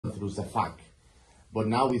through CEFAC. But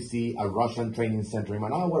now we see a Russian training center in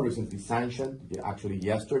Managua recently sanctioned, actually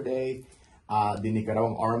yesterday. The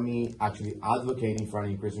Nicaraguan army actually advocating for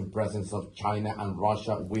an increasing presence of China and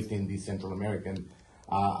Russia within the Central American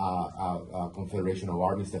Confederation of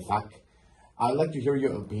Armies, CEFAC. I'd like to hear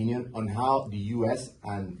your opinion on how the U.S.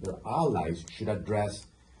 and their allies should address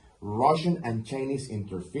Russian and Chinese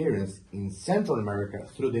interference in Central America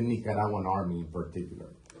through the Nicaraguan army in particular.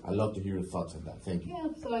 I'd love to hear your thoughts on that. Thank you. Yeah,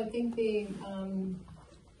 so I think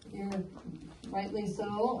you're rightly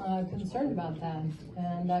so concerned about that,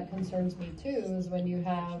 and that concerns me too. Is when you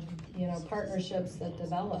have partnerships that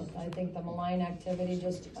develop. I think the malign activity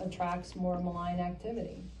just attracts more malign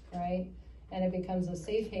activity, right? And it becomes a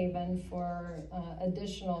safe haven for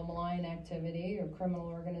additional malign activity or criminal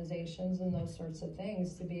organizations and those sorts of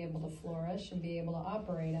things to be able to flourish and be able to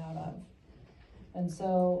operate out of. And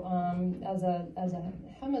so as a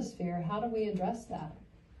hemisphere, how do we address that,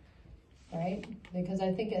 right? Because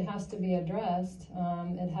I think it has to be addressed.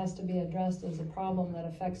 It has to be addressed as a problem that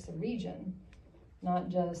affects the region, not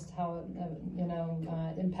just how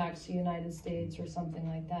it impacts the United States or something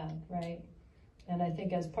like that, right? And I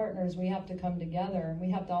think as partners, we have to come together. We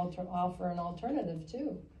have to offer an alternative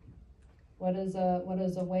too. What is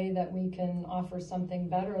a way that we can offer something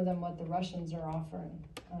better than what the Russians are offering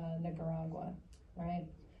Nicaragua, right?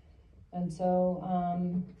 And so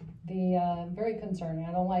very concerning.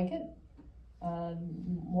 I don't like it.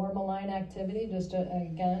 More malign activity just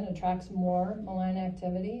again attracts more malign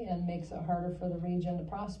activity and makes it harder for the region to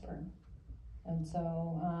prosper. And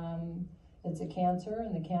so it's a cancer,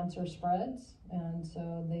 and the cancer spreads, and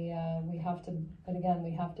so we have to. But again, we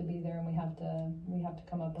have to be there, and we have to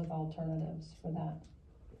come up with alternatives for that.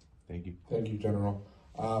 Thank you. Thank you, General.